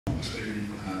want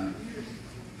to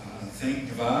thank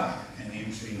Navarre and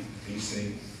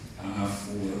MCDC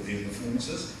for their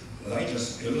performances. They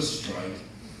just illustrate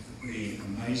the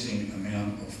amazing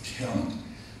amount of talent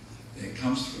that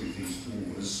comes through these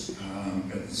doors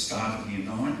at the start of Year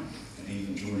 9 and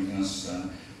even joining us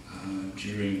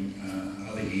during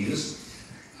other years.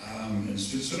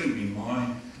 It's sort of been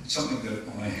something that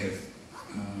I have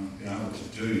been able to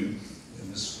do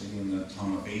in this school in the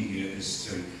time I've been here is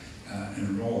to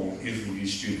enrol every new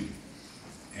student.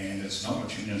 And it's an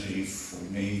opportunity for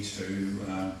me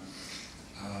to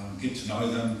get to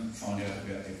know them, find out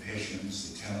about their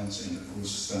passions, their talents, and of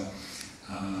course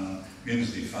members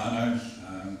of the whānau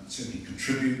certainly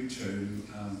contribute to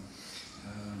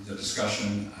the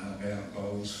discussion about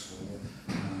goals for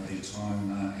their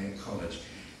time at college.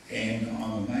 And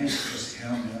I'm amazed just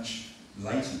how much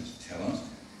latent talent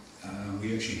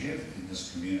we actually have in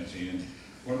this community. And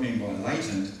what I mean by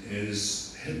latent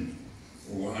is hidden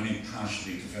or only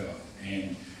partially developed.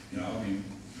 And I've been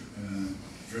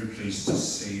very pleased to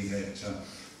see that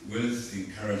with the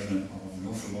encouragement of an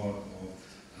awful lot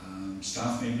of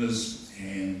staff members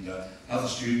and other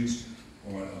students,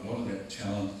 or a lot of that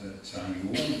talent that you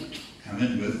all come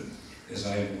in with is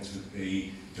able to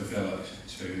be developed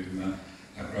to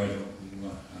a greater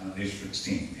or lesser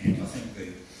extent. And I think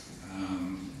the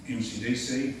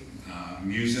MCDC,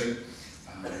 music,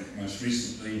 most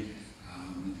recently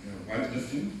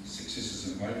weightlifting,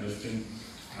 successes in weightlifting,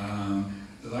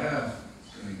 they are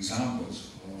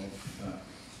examples of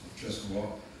just what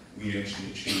we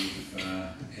actually achieve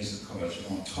as a college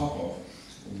on top of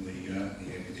all the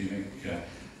academic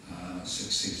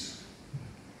success.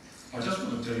 I just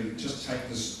want to take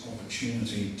this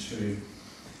opportunity to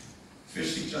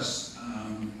firstly just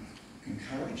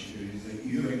encourage you that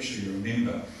you actually are a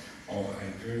member of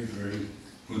a very, very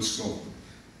good school.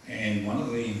 And one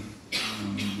of the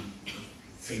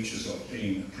features of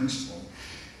being a principal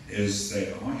is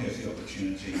that I have the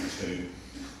opportunity to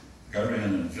go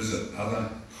around and visit other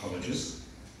colleges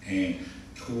and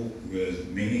talk with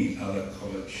many other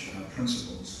college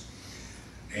principals.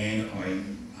 And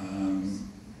I'm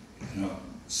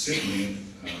certainly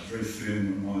very firm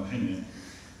in my opinion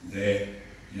that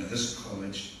this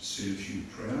college serves you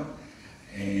proud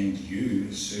and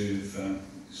you serve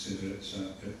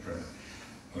it proud.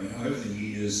 I mean, over the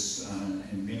years,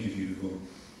 and many of you will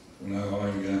know,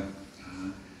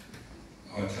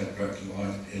 I take great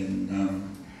delight in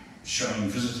showing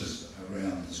visitors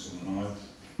around the school, and I've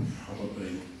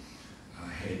probably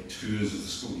had tours of the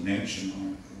school in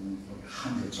action,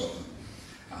 hundreds of them.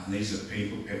 These are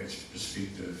people, perhaps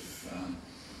prospective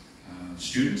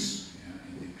students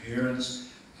and their parents,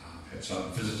 perhaps other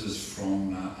visitors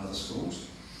from other schools.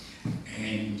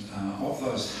 And of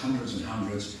those hundreds and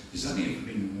hundreds, there's only ever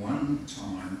been one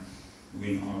time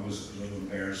when I was a little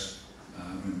embarrassed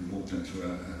when we walked into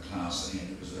a class and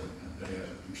it was a bit out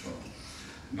of control.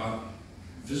 But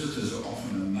visitors are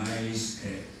often amazed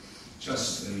at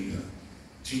just the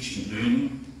teaching and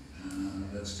learning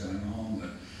that's going on,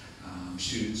 that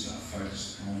students are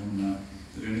focused on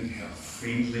learning, how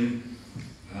friendly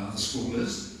the school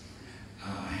is,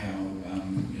 how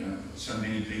so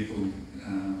many people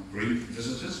greet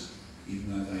visitors, even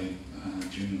though they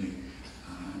generally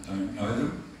don't know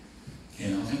them.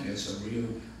 And I think that's a real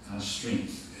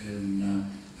strength in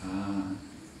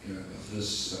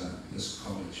this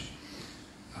college.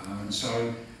 And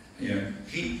so,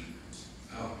 keep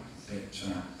up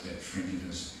that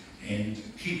friendliness and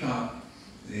keep up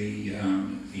the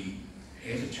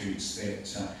attitudes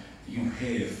that you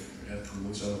have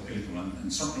towards other people.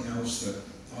 And something else that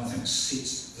I think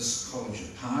sets this college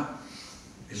apart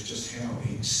is just how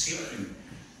accepting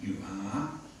you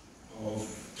are of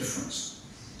difference.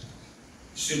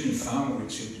 Certainly far more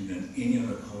accepting than any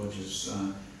other colleges I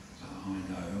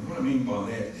know. And what I mean by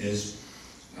that is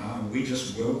we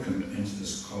just welcome into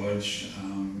this college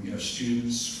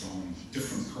students from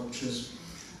different cultures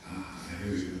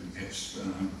who perhaps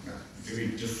are very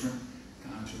different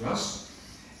to us,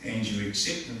 and you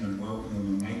accept them and welcome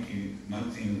them and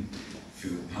make them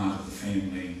feel part of the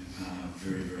family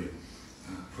very, very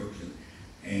quickly.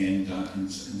 And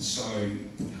so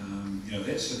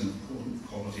that's an important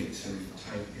quality to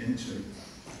take into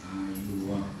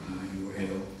your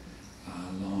adult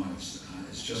lives.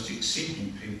 It's just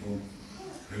accepting people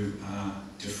who are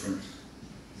different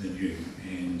than you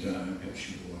and perhaps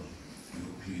your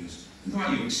peers. And the way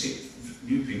you accept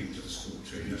new people to the school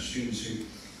too, students who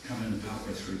come in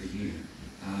partway through the year.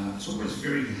 It's always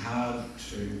very hard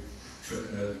for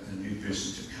a new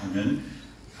person to come in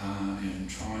and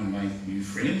try and make new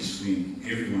friends when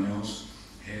everyone else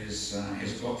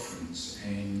has got friends.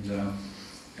 And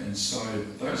And so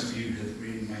those of you that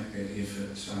really make that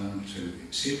effort to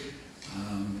accept,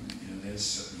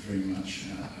 that's very much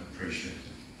appreciated.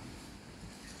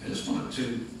 I just wanted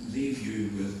to leave you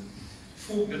with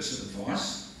 4 bits of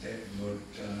advice that would,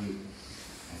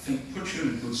 I think, put you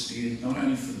in good stead, not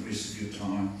only for the rest of your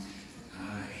time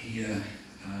here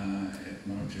at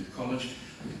McIntyre's College,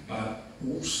 but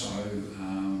also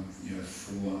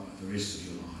for the rest of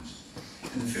your lives.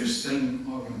 And the first thing I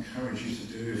would encourage you to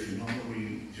do, if you're not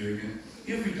already doing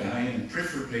it, every day, and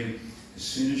preferably as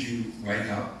soon as you wake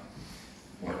up,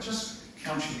 just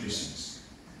count your blessings.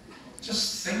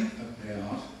 Just think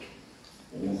about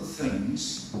all the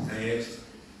things that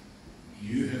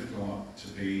you have got to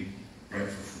be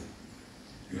grateful for.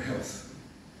 Your health,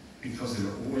 because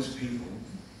there are always people,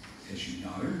 as you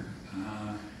know,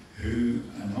 who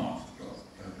are not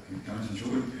who don't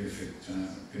enjoy perfect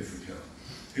health,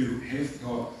 who have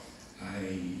got a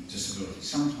disability,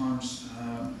 sometimes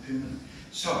permanent.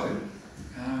 So,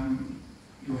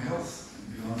 your health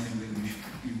would be one thing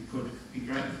that you could be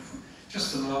grateful for.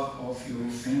 Just the love of your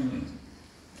family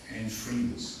and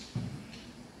friends.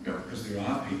 Because there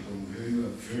are people who are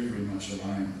very, very much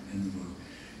alone in the world.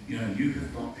 You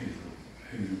have got people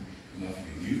who love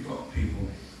you. You've got people,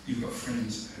 you've got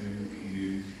friends who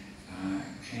you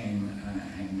can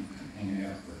hang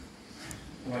out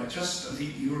with. Just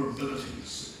your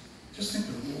abilities. Just think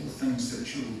of all the things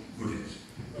that you're good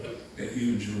at, that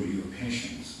you enjoy, your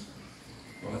passions,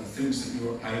 the things that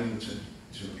you're able to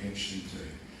actually do.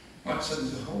 So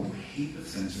there's a whole heap of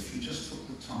things. If you just took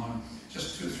the time,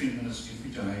 just 2 or 3 minutes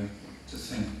every day to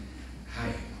think,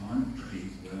 hey, I'm pretty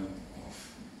well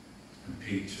off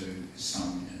compared to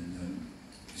some in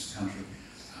this country,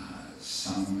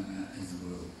 some in the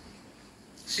world.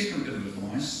 Second bit of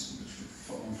advice, which would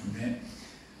follow on from that,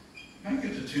 make a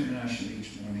determination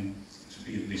each morning to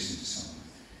be a blessing to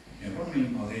someone. What I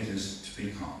mean by that is to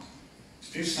be kind,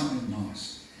 to do something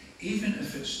nice, even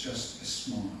if it's just a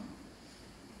smile,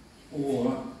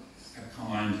 or a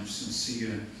kind,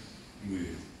 sincere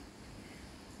word,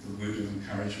 the word of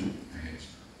encouragement perhaps,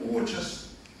 or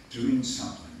just doing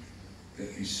something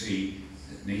that you see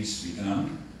that needs to be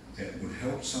done that would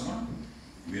help someone,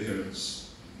 whether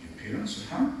it's your parents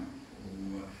at home,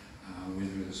 or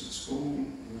whether it's at school,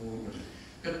 or whatever.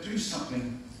 But do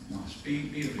something nice, be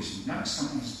a blessing, make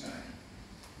someone's day.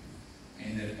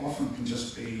 And it often can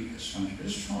just be a strange, but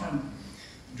just try and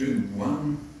do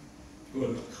one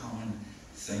good, kind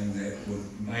thing that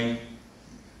would make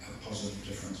a positive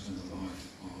difference in the life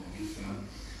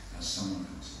of someone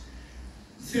else.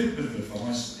 The third bit of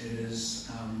advice is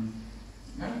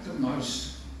make the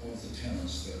most of the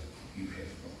talents that you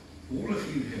have got. All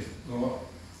of you have got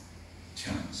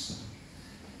talents.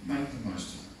 Make the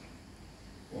most of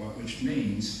them, which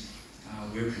means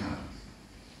work hard.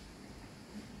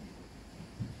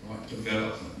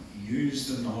 Develop them. Use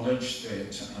the knowledge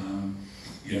that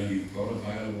you've got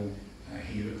available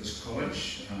here at this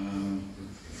college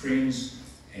with friends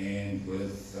and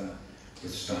with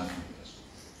staff members.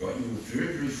 You're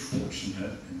very, very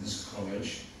fortunate in this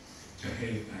college to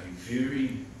have a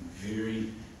very,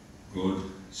 very good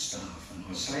staff. And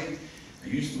I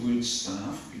use the word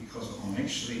staff because I'm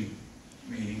actually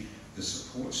meaning the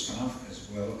support staff as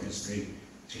well as the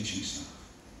teaching staff.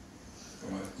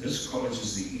 This college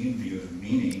is the envy of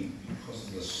many because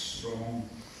of the strong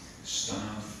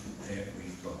staff that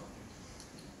we've got.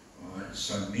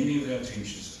 So many of our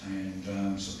teachers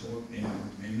and support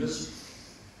members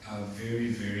are very,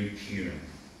 very caring.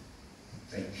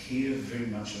 They care very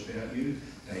much about you.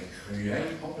 They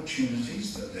create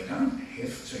opportunities that they don't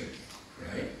have to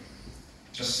create,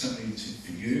 just simply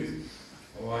for you,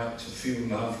 to feel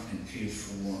loved and cared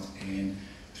for and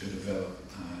to develop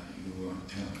your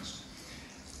talents.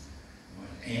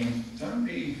 And don't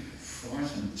be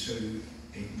frightened to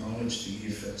acknowledge the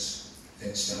efforts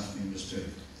that staff members do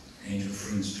and your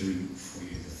friends do for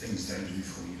you, the things they do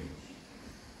for you.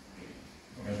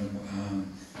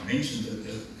 I mentioned that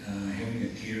having a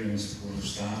caring and supportive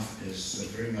staff is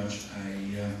very much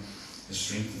a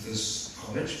strength of this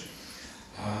college.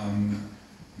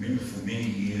 Remember for many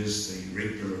years the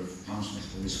rector of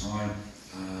Palmersmith Boys High,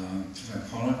 Tim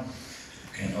O'Connor,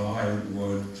 and I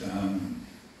would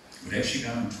actually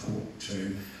go and talk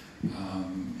to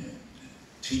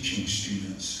teaching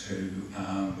students who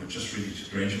were just ready to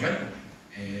graduate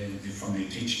from their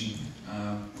teaching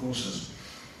courses.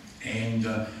 And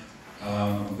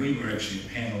we were actually a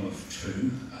panel of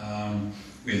 2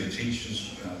 where the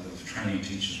teachers, the training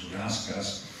teachers would ask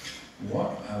us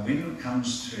when it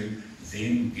comes to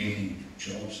them getting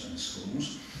jobs in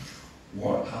schools,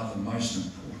 what are the most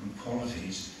important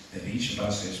qualities that each of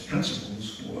us as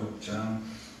principals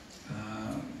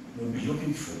be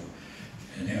looking for.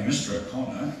 And now Mr.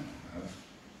 O'Connor,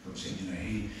 I've said,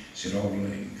 he said, oh, well,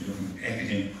 you could look at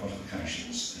academic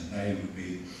qualifications, and they would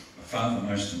be far the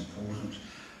most important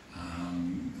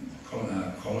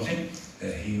quality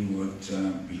that he would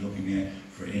be looking at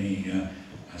for any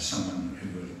someone who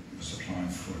was applying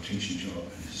for a teaching job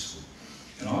in his school.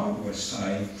 And I would always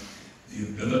say the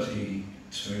ability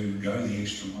to go the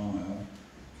extra mile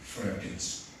for our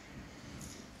kids,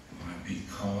 right?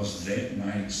 Because that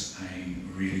makes a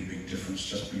really big difference,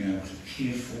 just being able to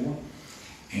care for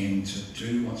and to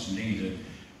do what's needed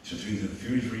to do the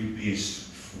very, very best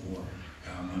for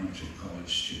our Manawatu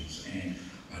College students. And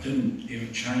I didn't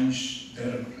ever change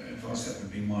that advice. That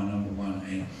would be my number one.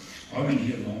 And I've been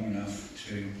here long enough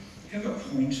to have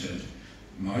appointed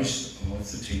most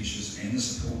of the teachers and the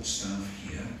support staff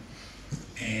here,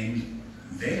 and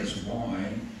that is why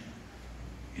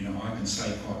I can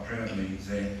say quite proudly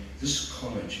that this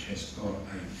college has got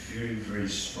a very, very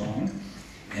strong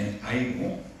and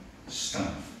able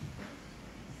staff,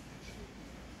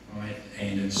 right?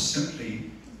 And it's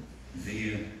simply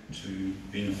there to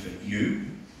benefit you,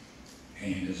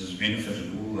 and it has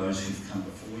benefited all those who've come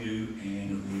before you,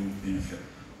 and it will benefit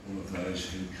all of those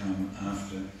who come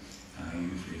after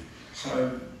you've left.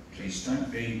 So please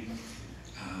don't be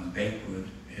backward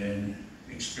in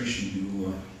expressing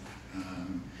your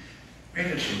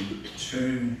gratitude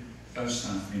to those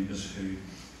staff members who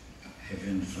have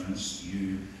influenced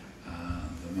you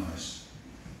the most.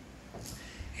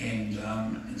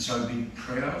 And so be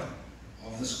proud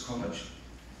of this college.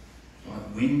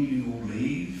 Like when you all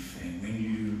leave and when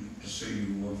you pursue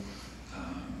your,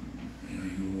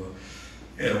 your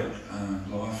adult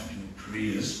life and your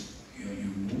careers, you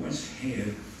will always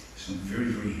have some very,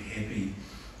 very happy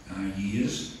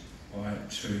years, right,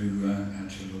 to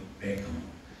look back on.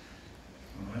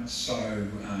 All right, so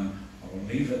I'll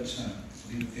leave it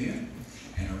there,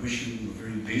 and I wish you all the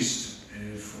very best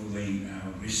for the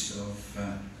rest of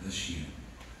this year.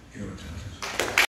 Kia ora tātou.